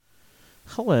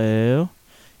Hello.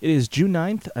 It is June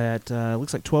 9th at,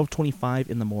 looks like 12:25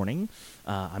 in the morning.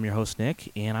 I'm your host,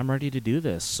 Nick, and I'm ready to do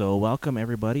this. So welcome,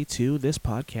 everybody, to This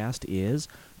Podcast Is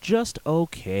Just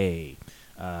Okay.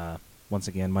 Once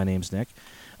again, my name's Nick.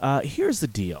 Here's the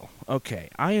deal. Okay,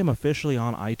 I am officially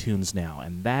on iTunes now,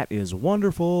 and that is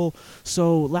wonderful.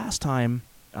 So last time,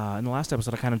 in the last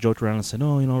episode, I kind of joked around and said,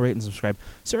 "Oh, rate and subscribe."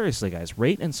 Seriously, guys,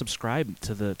 rate and subscribe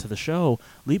to the show.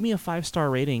 Leave me a 5-star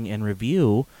rating and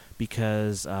review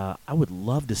because I would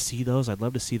love to see those. I'd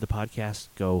love to see the podcast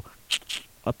go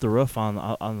up the roof on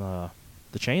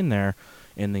the chain there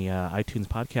in the iTunes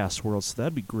podcast world. So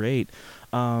that'd be great.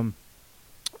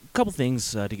 Couple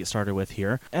things to get started with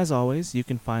here. As always, you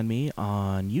can find me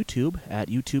on YouTube at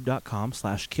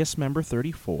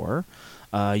youtube.com/kissmember34.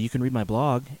 You can read my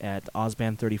blog at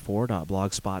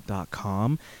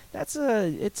ozband34.blogspot.com.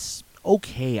 It's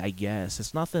okay, I guess.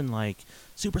 It's nothing like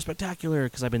super spectacular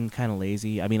because I've been kind of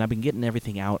lazy. I mean, I've been getting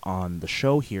everything out on the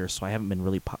show here, so I haven't been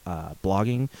really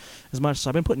blogging as much. So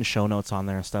I've been putting show notes on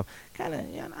there and stuff. Kind of,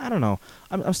 I don't know.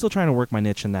 I'm still trying to work my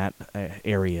niche in that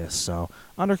area. So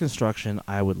under construction,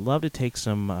 I would love to take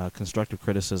some constructive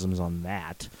criticisms on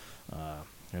that. I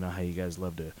know how you guys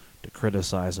love to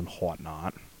criticize and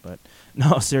whatnot. But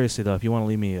no, seriously though, if you want to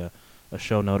leave me a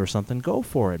show note or something, go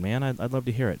for it, man. I'd love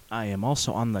to hear it. I am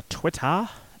also on the Twitter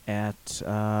at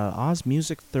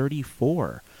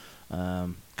OzMusic34.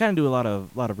 Kind of do a lot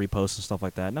of reposts and stuff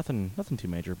like that. Nothing too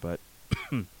major, but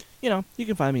you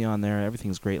can find me on there.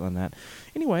 Everything's great on that.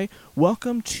 Anyway,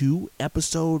 welcome to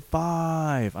episode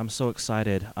 5. I'm so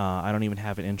excited. I don't even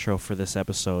have an intro for this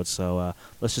episode, so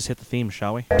let's just hit the theme,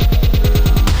 shall we?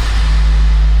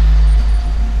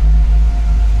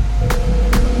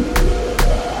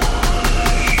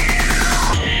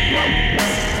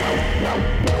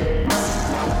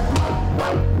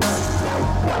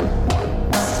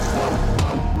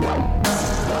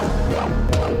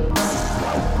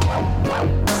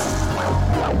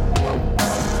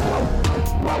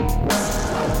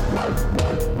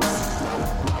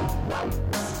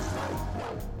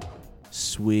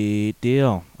 Sweet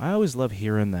deal. I always love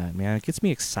hearing that, man. It gets me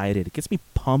excited. It gets me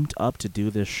pumped up to do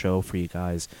this show for you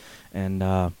guys. And,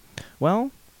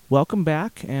 well, welcome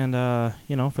back. And,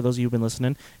 for those of you who've been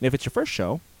listening, and if it's your first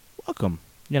show, welcome.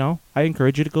 I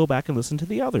encourage you to go back and listen to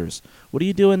the others. What are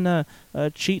you doing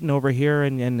cheating over here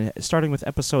and starting with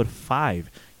episode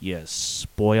 5? You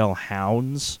spoil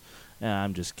hounds.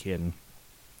 I'm just kidding.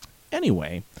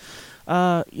 Anyway,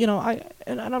 I'm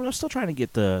still trying to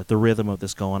get the rhythm of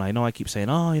this going. I know I keep saying,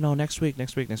 next week,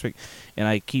 and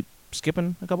I keep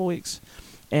skipping a couple weeks.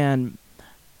 And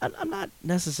I'm not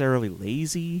necessarily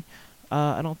lazy.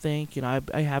 I don't think.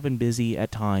 I have been busy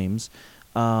at times,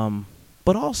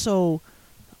 but also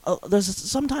there's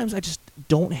sometimes I just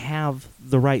don't have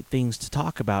the right things to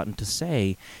talk about and to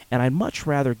say, and I'd much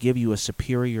rather give you a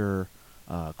superior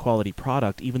quality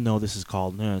product, even though this is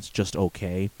called it's just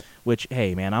okay, which,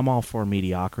 hey man, I'm all for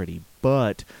mediocrity,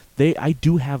 but I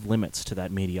do have limits to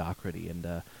that mediocrity,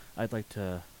 and I'd like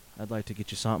to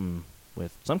get you something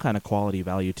with some kind of quality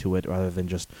value to it rather than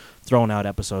just throwing out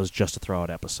episodes just to throw out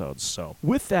episodes. So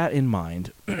with that in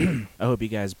mind, I hope you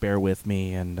guys bear with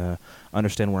me and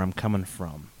understand where I'm coming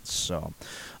from. So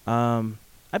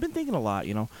I've been thinking a lot,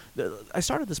 I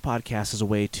started this podcast as a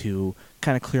way to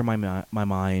kind of clear my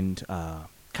mind,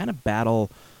 kind of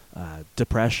battle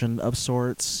depression of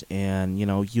sorts, and,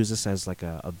 use this as like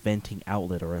a venting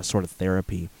outlet or a sort of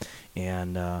therapy.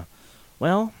 And,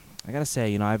 well, I gotta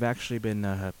say, I've actually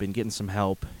been getting some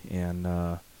help, and,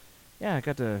 I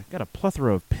got a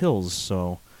plethora of pills,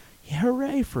 so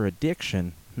hooray for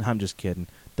addiction. No, I'm just kidding.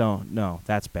 No,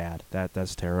 that's bad.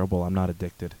 That's terrible. I'm not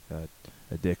addicted.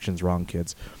 Addiction's wrong,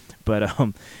 kids. But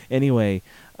anyway,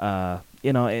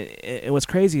 what's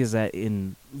crazy is that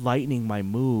in lightening my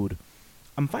mood,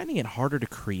 I'm finding it harder to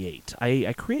create.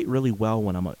 I create really well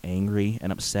when I'm angry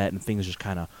and upset and things just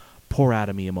kind of pour out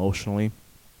of me emotionally.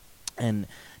 And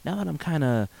now that I'm kind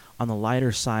of on the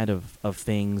lighter side of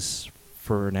things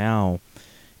for now,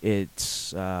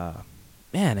 it's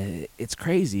it's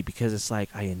crazy because it's like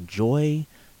I enjoy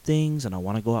things and I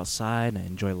want to go outside and I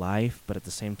enjoy life, but at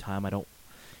the same time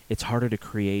it's harder to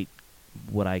create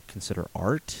what I consider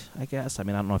art, I guess. I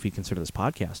mean, I don't know if you consider this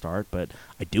podcast art, but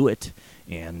I do it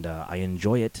and I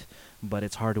enjoy it, but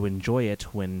it's hard to enjoy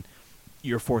it when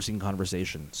you're forcing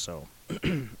conversation. So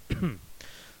I'm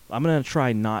going to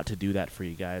try not to do that for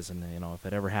you guys, and if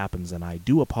it ever happens, then I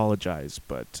do apologize.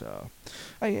 But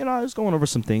I was going over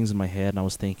some things in my head, and I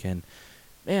was thinking,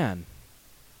 man,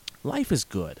 life is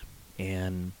good,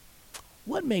 and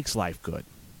what makes life good?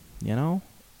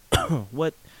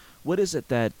 What What is it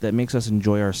that makes us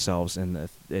enjoy ourselves and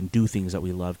do things that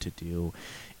we love to do?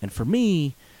 And for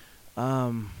me,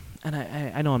 and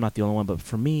I know I'm not the only one, but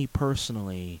for me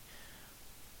personally,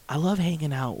 I love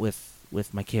hanging out with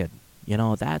my kid. You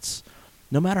know, that's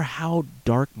no matter how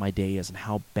dark my day is and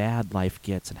how bad life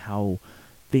gets and how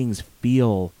things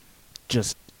feel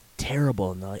just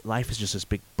terrible and life is just this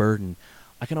big burden,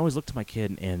 I can always look to my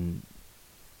kid and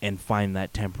find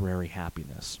that temporary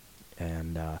happiness.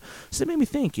 And so it made me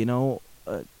think,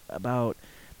 about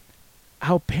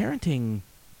how parenting,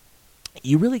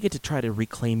 you really get to try to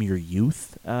reclaim your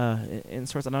youth in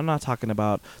sorts. And I'm not talking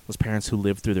about those parents who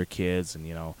live through their kids and,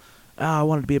 I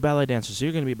wanted to be a ballet dancer, so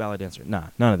you're going to be a ballet dancer. Nah,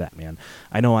 none of that, man.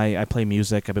 I know I play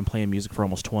music. I've been playing music for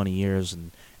almost 20 years,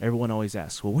 and everyone always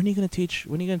asks, well, when are you going to teach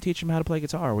him how to play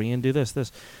guitar? When are you going to do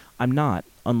this? I'm not,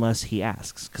 unless he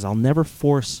asks, because I'll never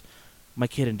force my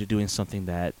kid into doing something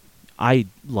that I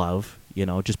love,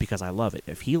 just because I love it.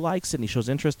 If he likes it and he shows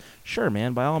interest, sure,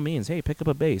 man, by all means, hey, pick up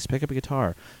a bass, pick up a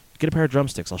guitar, get a pair of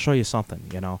drumsticks, I'll show you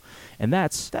something, and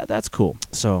that's cool.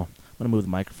 So I'm going to move the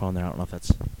microphone there. I don't know if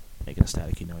that's making a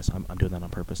staticky noise. I'm doing that on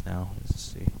purpose now. Let's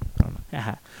see. I don't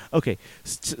know. Okay.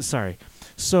 Sorry.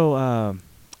 So,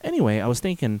 anyway, I was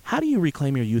thinking, how do you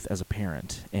reclaim your youth as a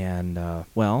parent? And,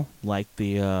 like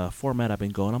the format I've been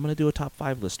going, I'm going to do a top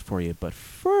 5 list for you. But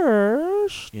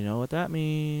first, you know what that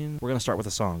means. We're going to start with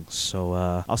a song. So,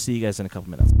 I'll see you guys in a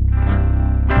couple minutes.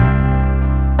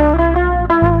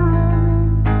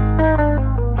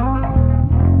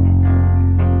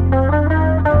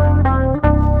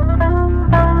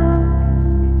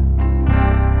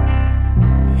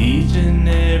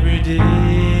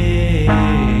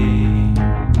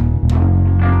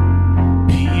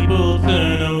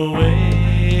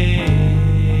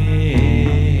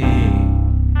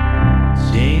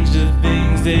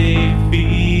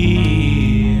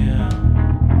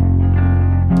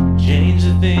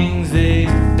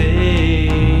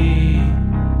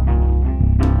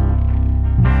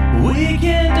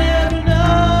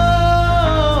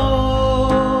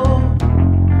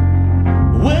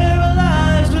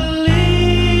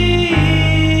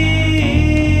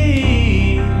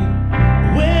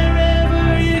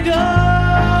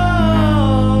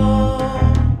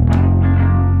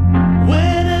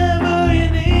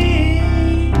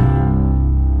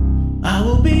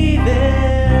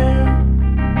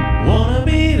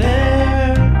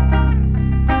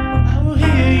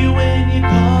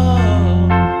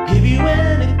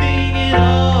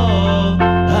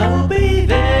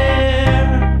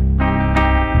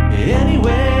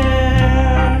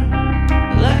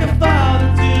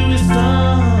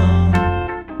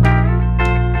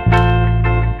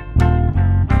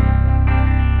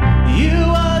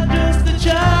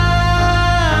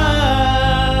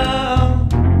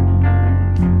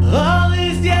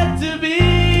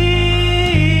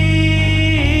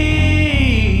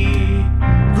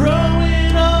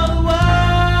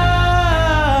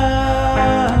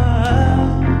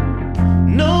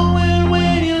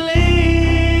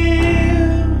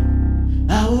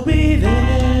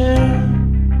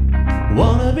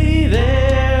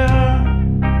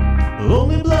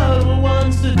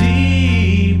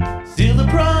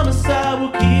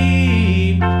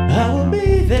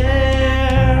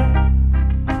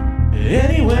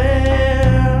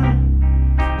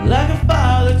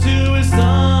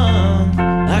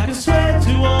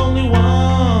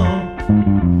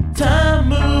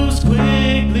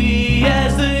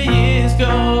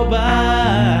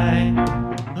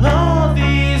 All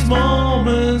these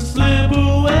moments slip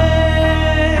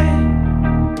away.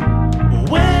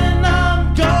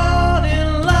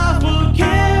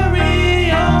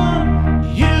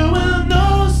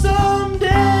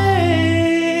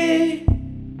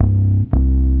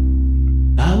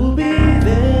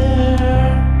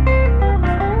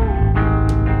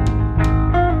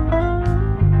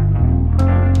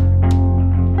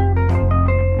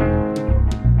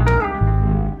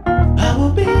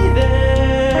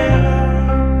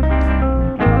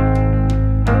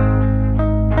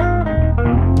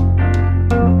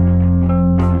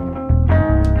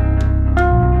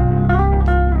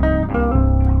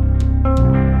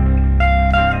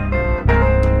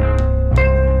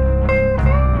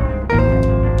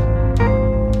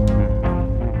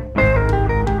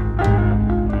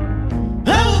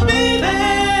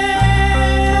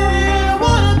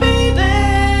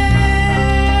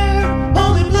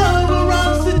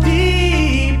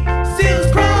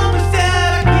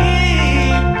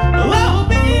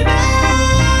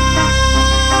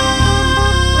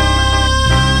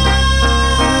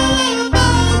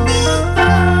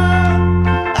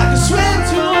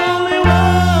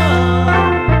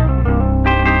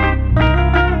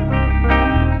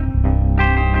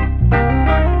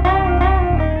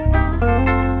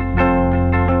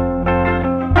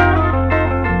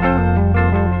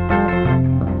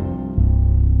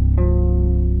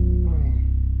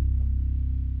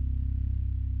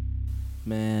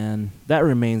 that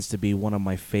remains to be one of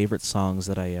my favorite songs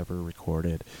that I ever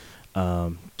recorded.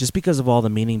 Just because of all the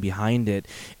meaning behind it.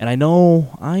 And I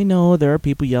know there are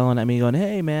people yelling at me going,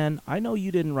 "Hey man, I know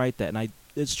you didn't write that." And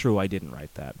it's true, I didn't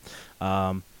write that.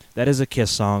 That is a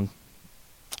Kiss song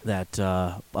that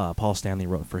Paul Stanley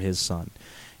wrote for his son.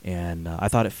 And I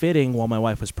thought it fitting while my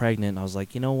wife was pregnant. I was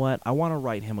like, you know what? I want to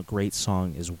write him a great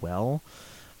song as well.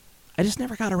 I just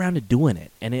never got around to doing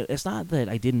it. And it's not that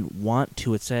I didn't want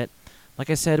to. It's that, like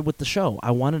I said with the show,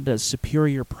 I wanted a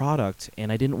superior product,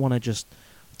 and I didn't want to just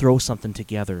throw something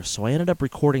together. So I ended up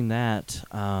recording that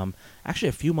actually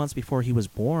a few months before he was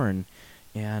born.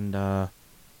 And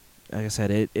like I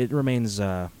said, it remains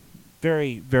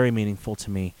very, very meaningful to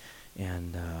me,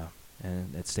 and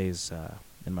it stays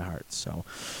in my heart. So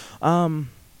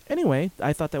anyway,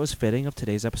 I thought that was fitting of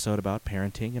today's episode about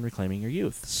parenting and reclaiming your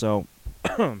youth. So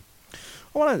I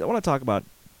want to talk about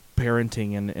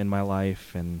parenting in my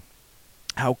life and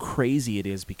how crazy it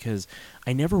is, because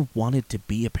I never wanted to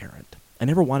be a parent. I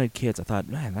never wanted kids. I thought,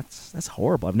 man, that's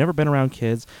horrible. I've never been around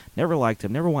kids, never liked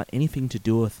them, never want anything to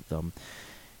do with them.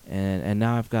 And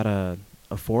now I've got a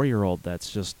 4-year-old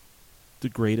that's just the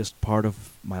greatest part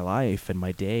of my life and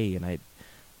my day, and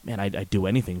I'd do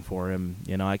anything for him.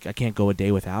 You know, I can't go a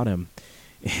day without him.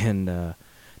 And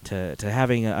to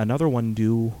having another one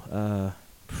due in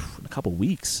a couple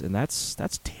weeks, and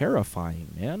that's terrifying,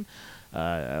 man.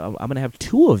 I'm gonna have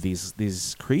 2 of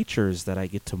these creatures that I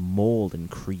get to mold and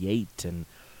create and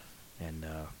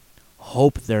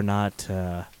hope they're not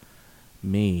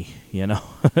me, you know.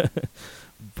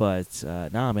 But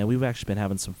nah, man, we've actually been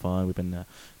having some fun. We've been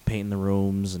painting the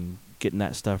rooms and getting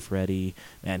that stuff ready.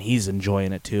 Man, he's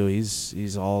enjoying it too.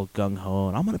 He's all gung ho,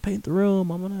 and I'm gonna paint the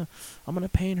room. I'm gonna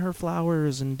paint her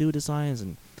flowers and do designs.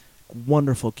 And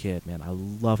wonderful kid, man. I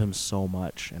love him so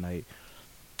much, and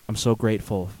I'm so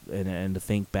grateful and to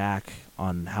think back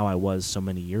on how I was so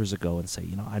many years ago and say,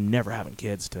 you know, I'm never having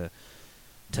kids to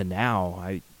now.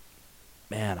 I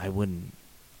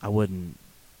wouldn't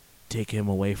take him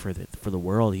away for the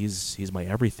world. He's my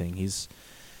everything. He's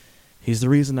the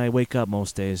reason I wake up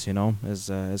most days, you know,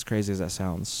 as crazy as that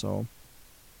sounds. So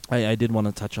I did want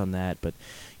to touch on that. But,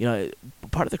 you know,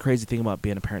 part of the crazy thing about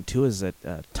being a parent too is that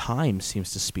time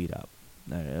seems to speed up.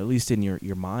 At least in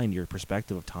your mind, your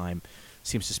perspective of time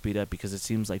seems to speed up, because it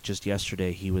seems like just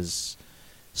yesterday he was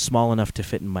small enough to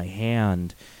fit in my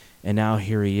hand, and now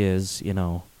here he is, you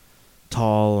know,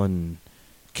 tall and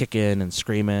kicking and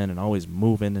screaming and always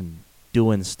moving and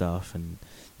doing stuff and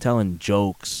telling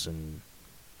jokes, and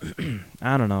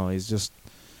I don't know, it's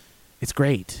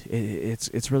great.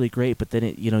 It's really great. But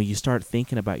then you start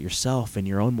thinking about yourself and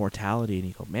your own mortality, and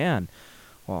you go, man,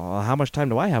 well, how much time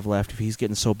do I have left if he's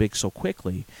getting so big so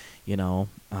quickly, you know?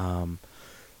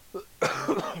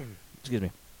 Excuse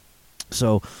me.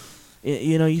 So,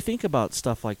 you know, you think about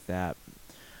stuff like that.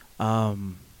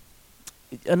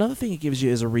 Another thing it gives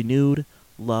you is a renewed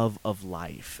love of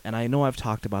life. And I know I've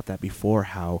talked about that before,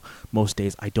 how most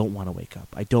days I don't want to wake up.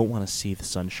 I don't want to see the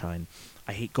sunshine.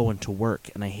 I hate going to work,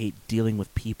 and I hate dealing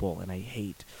with people, and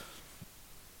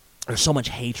there's so much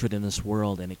hatred in this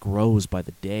world, and it grows by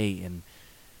the day. And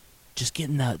just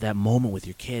getting that moment with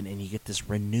your kid, and you get this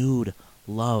renewed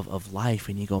love of life,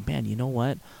 and you go, man, you know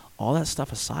what? All that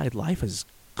stuff aside, life is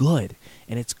good,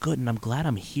 and it's good, and I'm glad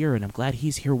I'm here, and I'm glad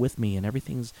he's here with me, and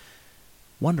everything's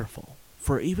wonderful.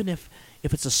 For even if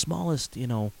it's the smallest, you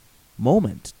know,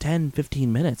 moment, 10,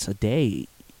 15 minutes a day,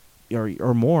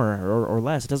 or more, or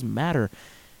less, it doesn't matter.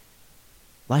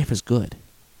 Life is good,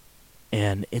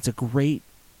 and it's a great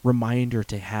reminder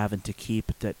to have and to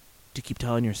keep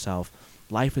telling yourself,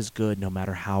 life is good no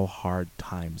matter how hard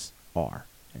times are.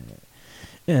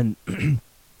 And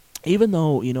even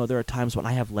though, you know, there are times when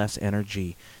I have less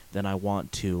energy than I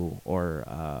want to,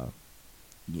 or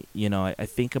you know, I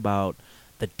think about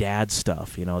the dad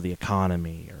stuff, you know, the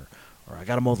economy, or I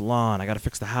got to mow the lawn, I got to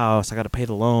fix the house, I got to pay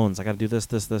the loans, I got to do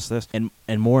this.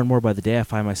 And more by the day, I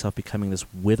find myself becoming this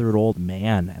withered old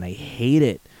man, and I hate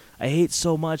it. I hate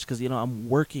so much because, you know, I'm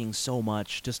working so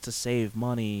much just to save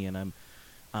money, and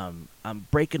I'm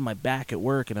breaking my back at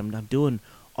work, and I'm doing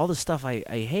all the stuff I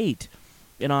hate.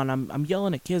 You know, and I'm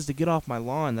yelling at kids to get off my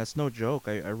lawn. That's no joke.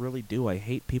 I really do. I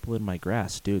hate people in my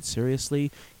grass. Dude,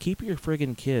 seriously, keep your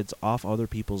friggin' kids off other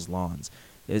people's lawns.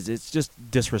 It's just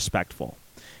disrespectful.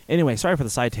 Anyway, sorry for the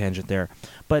side tangent there.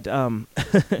 But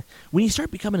when you start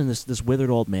becoming this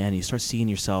withered old man, you start seeing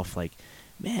yourself like,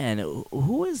 man,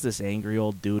 who is this angry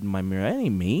old dude in my mirror? That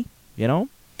ain't me, you know?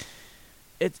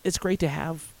 It's great to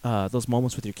have those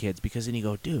moments with your kids, because then you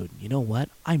go, dude, you know what?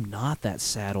 I'm not that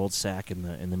sad old sack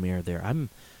in the mirror there.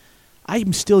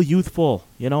 I'm still youthful.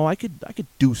 You know, I could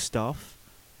do stuff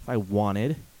if I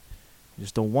wanted. I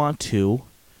just don't want to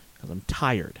because I'm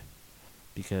tired.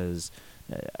 Because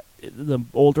the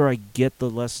older I get, the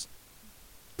less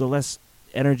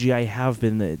energy I have.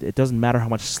 It doesn't matter how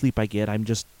much sleep I get. I'm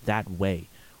just that way.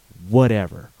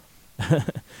 Whatever.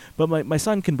 But my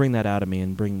son can bring that out of me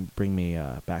and bring me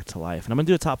back to life. And I'm going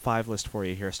to do a top 5 list for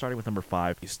you here, starting with number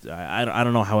 5. I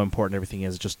don't know how important everything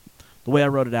is, just the way I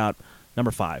wrote it out.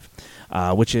 Number 5,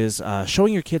 which is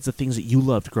showing your kids the things that you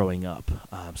loved growing up,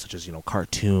 such as,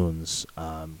 cartoons,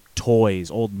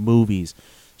 toys, old movies,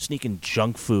 sneaking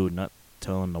junk food, not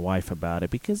telling the wife about it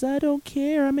because I don't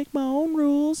care. I make my own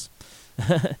rules.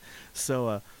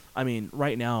 So,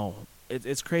 right now,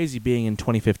 it's crazy being in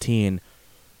 2015,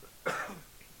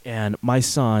 and my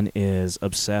son is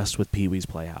obsessed with Pee-wee's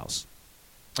Playhouse.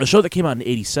 A show that came out in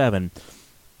 87,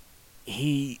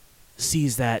 he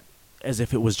sees that as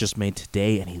if it was just made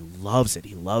today, and he loves it.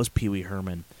 He loves Pee-wee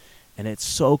Herman, and it's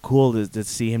so cool to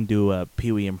see him do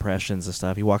Pee-wee impressions and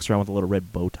stuff. He walks around with a little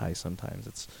red bow tie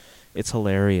sometimes. It's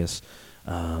hilarious.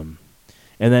 And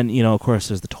then, of course,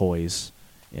 there's the toys.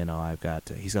 He's got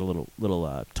a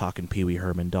little talking Pee-wee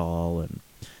Herman doll, and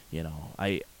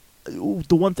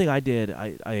the one thing I did,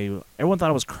 everyone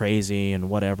thought I was crazy and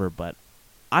whatever, but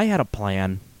I had a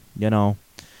plan.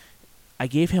 I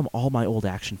gave him all my old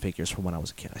action figures from when I was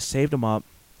a kid. I saved them up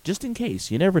just in case.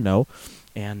 You never know.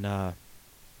 And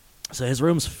so his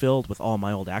room's filled with all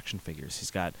my old action figures.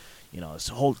 He's got, this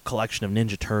whole collection of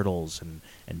Ninja Turtles and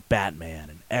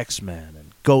Batman and X-Men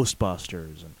and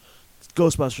Ghostbusters. And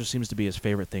Ghostbusters seems to be his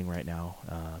favorite thing right now,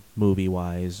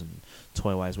 movie-wise and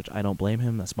toy-wise, which I don't blame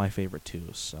him. That's my favorite too.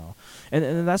 So,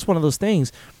 and that's one of those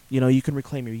things, you can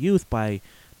reclaim your youth by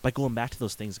going back to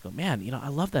those things and go, man, I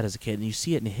love that as a kid. And you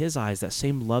see it in his eyes, that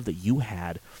same love that you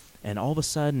had. And all of a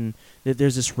sudden,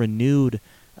 there's this renewed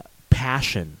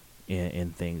passion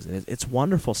in things. And it's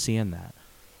wonderful seeing that.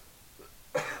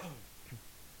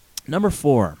 Number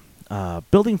 4,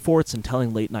 building forts and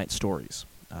telling late-night stories.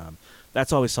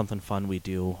 That's always something fun we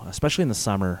do, especially in the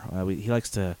summer. He likes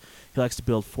to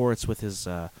build forts with his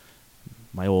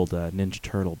my old Ninja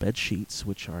Turtle bed sheets,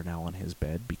 which are now on his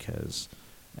bed because,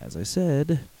 as I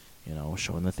said,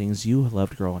 showing the things you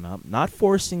loved growing up. Not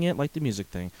forcing it like the music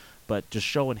thing, but just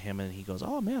showing him, and he goes,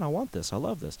 oh, man, I want this. I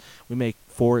love this. We make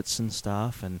forts and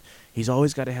stuff, and he's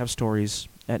always got to have stories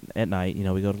at night.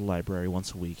 We go to the library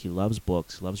once a week. He loves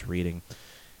books. He loves reading.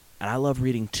 And I love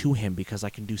reading to him because I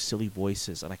can do silly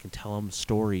voices, and I can tell him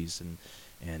stories.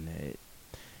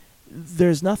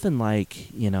 There's nothing like,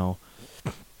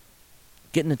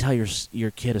 getting to tell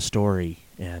your kid a story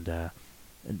and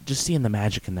just seeing the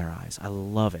magic in their eyes. I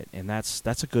love it, and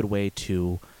that's a good way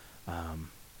to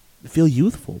feel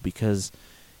youthful because,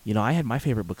 I had my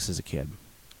favorite books as a kid,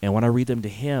 and when I read them to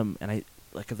him, and I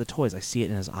like the toys, I see it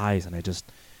in his eyes, and it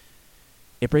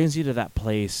brings you to that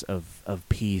place of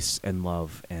peace and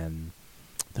love, and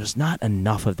there's not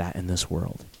enough of that in this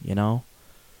world, I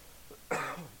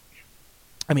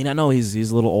know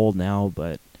he's a little old now,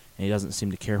 and he doesn't seem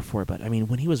to care for it, but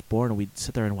when he was born, we'd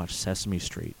sit there and watch Sesame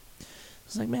Street.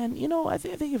 It's like, man, I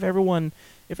think if everyone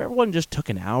just took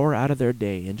an hour out of their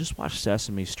day and just watched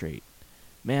Sesame Street,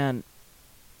 man,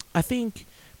 I think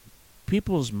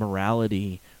people's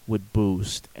morality would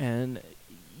boost, and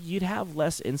you'd have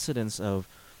less incidents of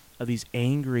these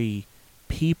angry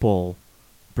people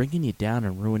bringing you down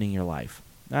and ruining your life.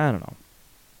 I don't know.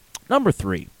 Number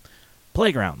 3,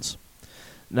 playgrounds.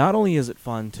 Not only is it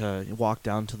fun to walk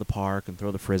down to the park and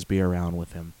throw the Frisbee around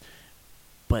with him,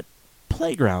 but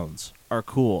playgrounds are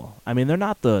cool. They're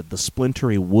not the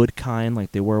splintery wood kind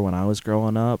like they were when I was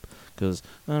growing up, because,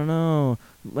 I don't know,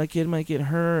 my kid might get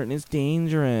hurt and it's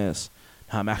dangerous.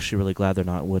 I'm actually really glad they're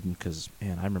not wooden because,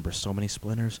 man, I remember so many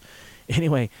splinters.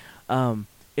 Anyway,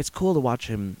 it's cool to watch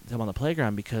him on the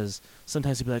playground because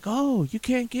sometimes he'll be like, oh, you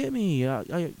can't get me.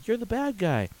 You're the bad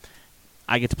guy.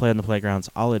 I get to play on the playgrounds.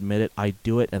 I'll admit it. I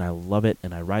do it, and I love it,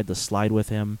 and I ride the slide with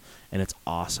him, and it's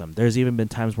awesome. There's even been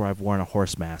times where I've worn a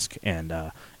horse mask and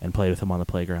played with him on the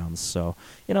playgrounds. So,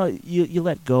 you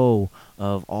let go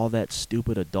of all that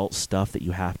stupid adult stuff that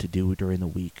you have to do during the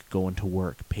week, going to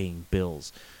work, paying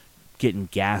bills, getting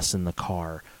gas in the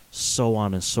car, so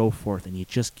on and so forth, and you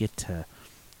just get to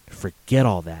forget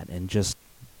all that and just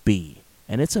be.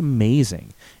 And it's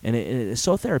amazing. And it's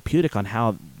so therapeutic on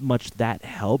how much that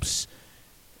helps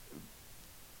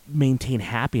maintain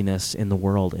happiness in the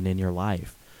world and in your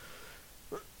life.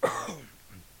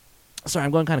 Sorry,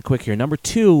 I'm going kind of quick here. Number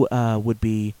 2 would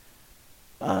be,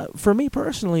 for me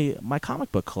personally, my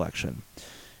comic book collection.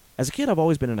 As a kid, I've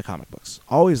always been into comic books.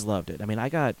 Always loved it.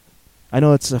 I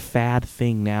know it's a fad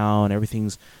thing now and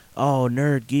everything's,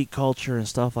 nerd, geek culture and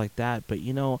stuff like that. But,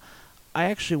 I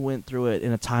actually went through it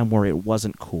in a time where it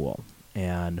wasn't cool,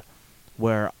 and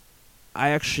where I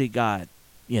actually got,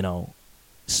 you know,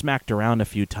 smacked around a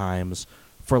few times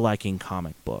for liking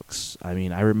comic books. I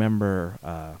mean, I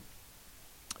remember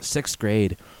sixth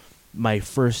grade, my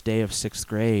first day of sixth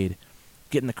grade,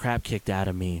 getting the crap kicked out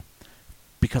of me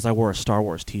because I wore a Star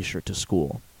Wars T-shirt to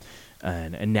school.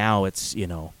 And now it's, you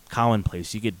know,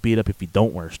 commonplace. You get beat up if you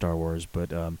don't wear Star Wars.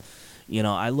 But, you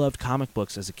know, I loved comic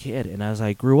books as a kid. And as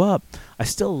I grew up, I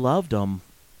still loved them,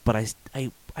 but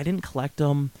I didn't collect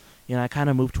them. You know, I kind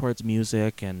of moved towards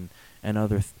music and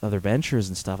other ventures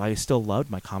and stuff. I still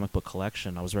loved my comic book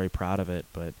collection. I was very proud of it.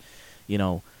 But, you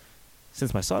know,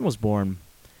 since my son was born,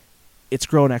 it's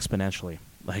grown exponentially.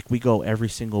 Like, we go every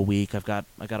single week. I got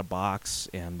a box,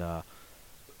 and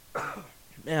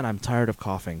man, I'm tired of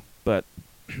coughing. But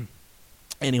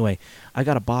anyway, I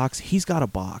got a box. He's got a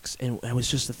box, and it was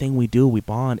just the thing we do. We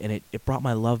bond, and it brought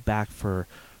my love back for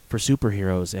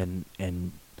superheroes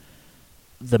and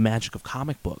the magic of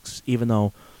comic books. Even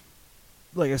though,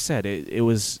 like I said, it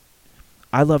was,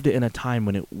 I loved it in a time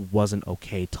when it wasn't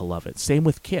okay to love it. Same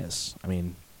with Kiss. I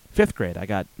mean, fifth grade, I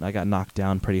got knocked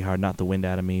down pretty hard, knocked the wind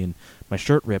out of me, and my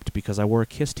shirt ripped because I wore a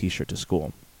Kiss T-shirt to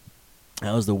school.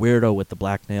 I was the weirdo with the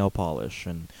black nail polish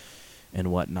and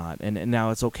whatnot. And now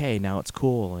it's okay. Now it's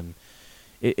cool. And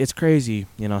it's crazy.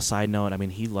 You know, side note, I mean,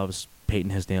 he loves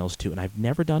painting his nails too. And I've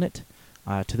never done it.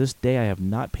 To this day, I have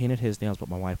not painted his nails, but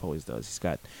my wife always does. He's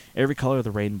got every color of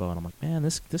the rainbow. And I'm like, man,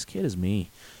 this kid is me,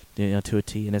 you know, to a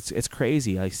T. And it's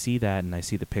crazy. I see that, and I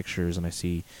see the pictures, and I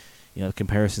see, you know, the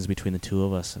comparisons between the two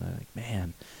of us. And I'm like,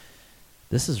 man,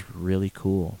 this is really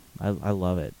cool. I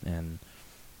love it. And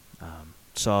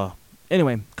so...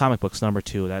 Anyway, comic books number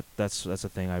 2. That's a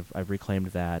thing. I've reclaimed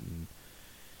that, and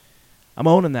I'm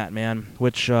owning that, man.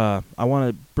 Which I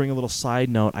want to bring a little side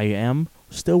note. I am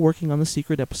still working on the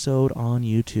secret episode on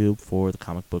YouTube for the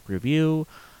comic book review.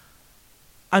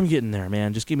 I'm getting there,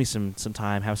 man. Just give me some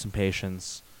time. Have some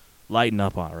patience. Lighten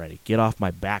up already. Get off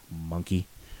my back, monkey.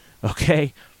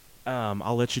 Okay.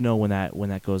 I'll let you know when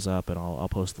that goes up, and I'll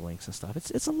post the links and stuff.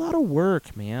 It's a lot of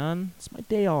work, man. It's my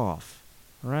day off.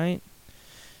 All right.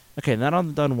 Okay, now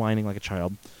I'm done whining like a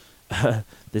child.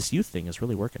 This youth thing is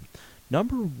really working.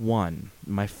 Number 1,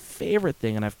 my favorite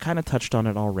thing, and I've kind of touched on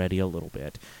it already a little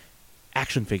bit,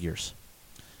 action figures.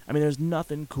 I mean, there's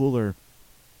nothing cooler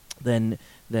than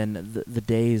the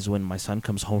days when my son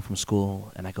comes home from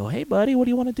school, and I go, hey, buddy, what do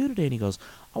you want to do today? And he goes,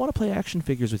 I want to play action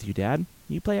figures with you, Dad.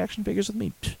 You play action figures with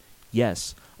me? Pfft,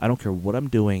 yes. I don't care what I'm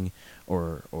doing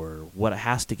or what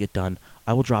has to get done.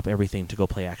 I will drop everything to go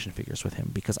play action figures with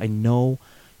him, because I know...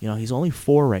 You know, he's only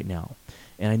 4 right now,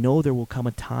 and I know there will come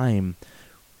a time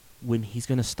when he's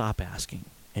going to stop asking,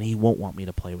 and he won't want me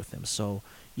to play with him. So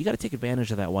you got to take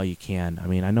advantage of that while you can. I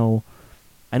mean, I know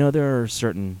there are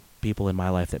certain people in my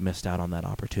life that missed out on that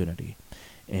opportunity,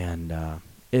 and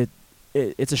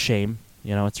it's a shame.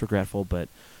 You know, it's regretful, but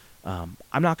I'm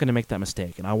not going to make that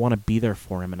mistake, and I want to be there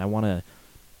for him, and I want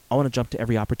to jump to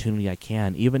every opportunity I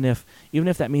can, even if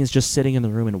that means just sitting in the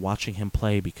room and watching him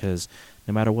play, because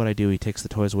no matter what I do, he takes the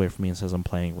toys away from me and says I'm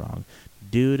playing wrong.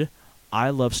 Dude, I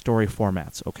love story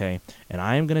formats, okay? And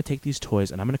I am going to take these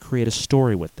toys and I'm going to create a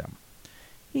story with them.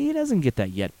 He doesn't get that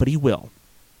yet, but he will.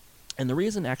 And the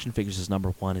reason action figures is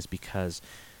number 1 is because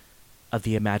of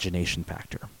the imagination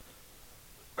factor.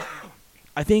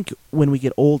 I think when we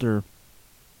get older,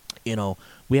 you know,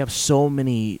 we have so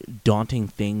many daunting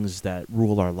things that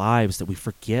rule our lives that we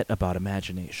forget about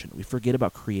imagination. We forget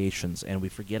about creations, and we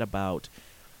forget about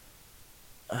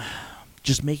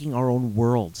just making our own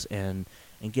worlds and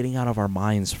getting out of our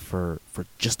minds for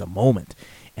just a moment.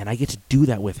 And I get to do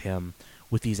that with him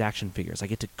with these action figures. I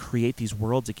get to create these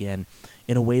worlds again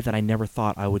in a way that I never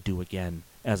thought I would do again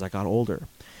as I got older.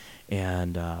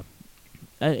 And I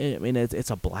mean,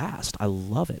 it's a blast. I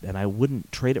love it, and I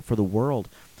wouldn't trade it for the world.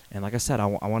 And like I said, I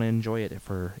want to enjoy it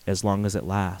for as long as it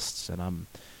lasts, and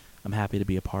I'm happy to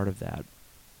be a part of that.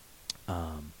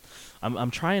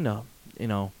 I'm trying to, you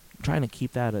know,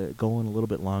 keep that going a little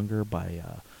bit longer by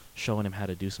showing him how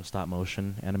to do some stop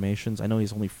motion animations. I know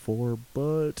he's only 4,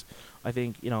 but I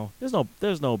think, you know,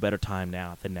 there's no better time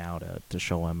than now to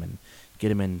show him and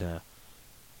get him into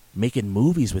making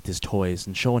movies with his toys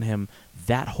and showing him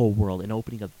that whole world and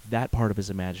opening up that part of his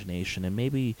imagination, and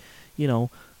maybe, you know,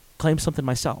 claim something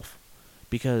myself.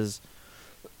 Because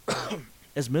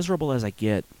as miserable as I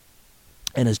get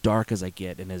and as dark as I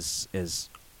get and as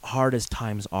hard as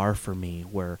times are for me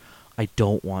where I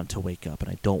don't want to wake up and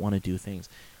I don't want to do things,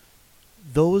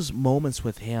 those moments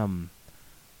with him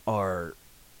are...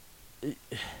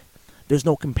 There's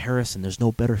no comparison. There's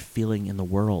no better feeling in the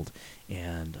world.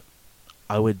 And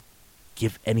I would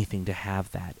give anything to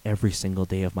have that every single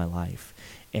day of my life.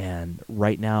 And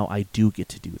right now I do get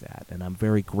to do that, and I'm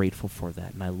very grateful for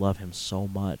that, and I love him so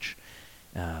much.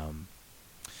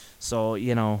 So,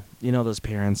 those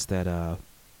parents that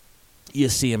you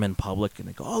see him in public and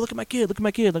they go, oh, look at my kid, look at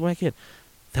my kid, look at my kid.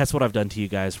 That's what I've done to you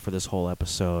guys for this whole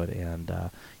episode. And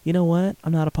you know what?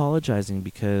 I'm not apologizing,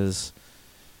 because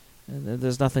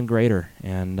there's nothing greater.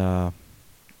 And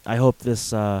I hope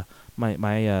this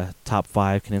my top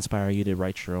 5 can inspire you to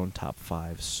write your own top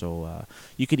 5. So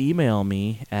you can email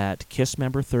me at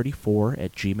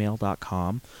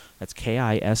kissmember34@gmail.com. That's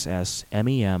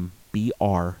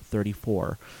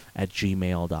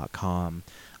KISSMEMBR34@gmail.com.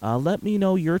 Let me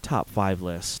know your top 5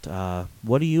 list.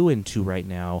 What are you into right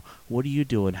now? What are you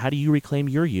doing? How do you reclaim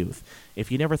your youth?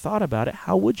 If you never thought about it,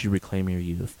 how would you reclaim your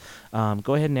youth?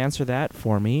 Go ahead and answer that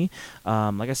for me.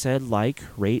 Like I said,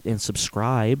 rate, and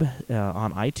subscribe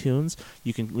on iTunes.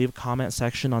 You can leave a comment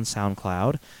section on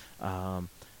SoundCloud.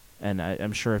 And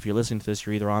I'm sure if you're listening to this,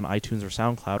 you're either on iTunes or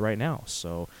SoundCloud right now.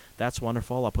 So that's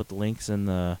wonderful. I'll put the links in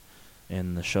the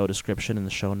show description, in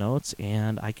the show notes.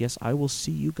 And I guess I will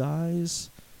see you guys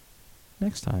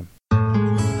next time. Well,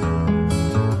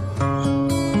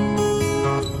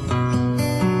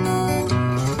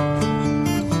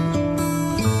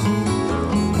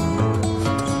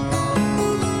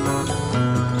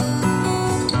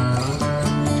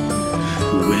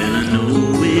 I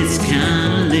know it's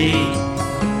kinda late.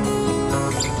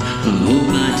 I hope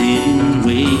I didn't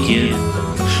wake you,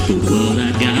 but what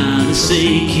I gotta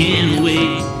say can't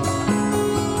wait.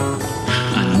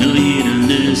 I know you'd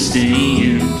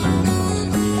understand.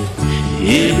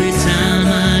 Every time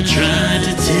I tried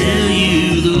to tell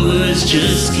you, the words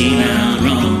just came out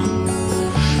wrong.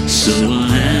 So I'll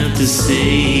have to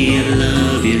say I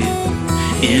love you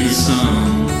in a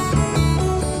song.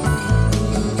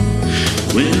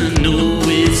 Well, I know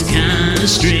it's kinda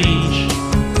strange.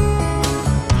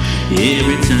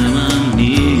 Every time I'm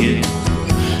near you,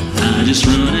 I just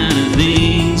run out of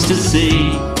things to say.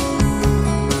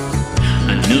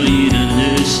 I know you'd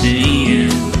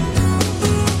understand.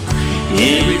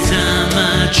 Every time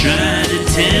I try to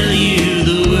tell you,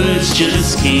 the words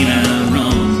just came out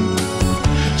wrong.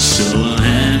 So I'll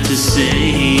have to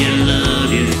say I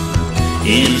love you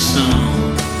in a song.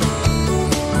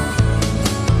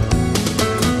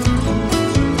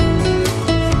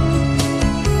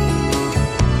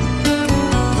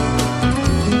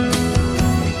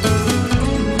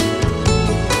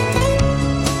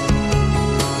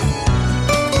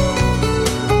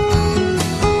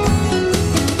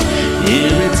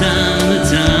 Every time the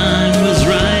time was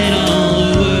right, all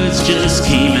the words just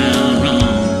came out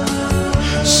wrong.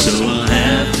 So I'll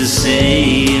have to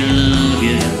say I love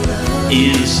you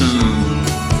in a song.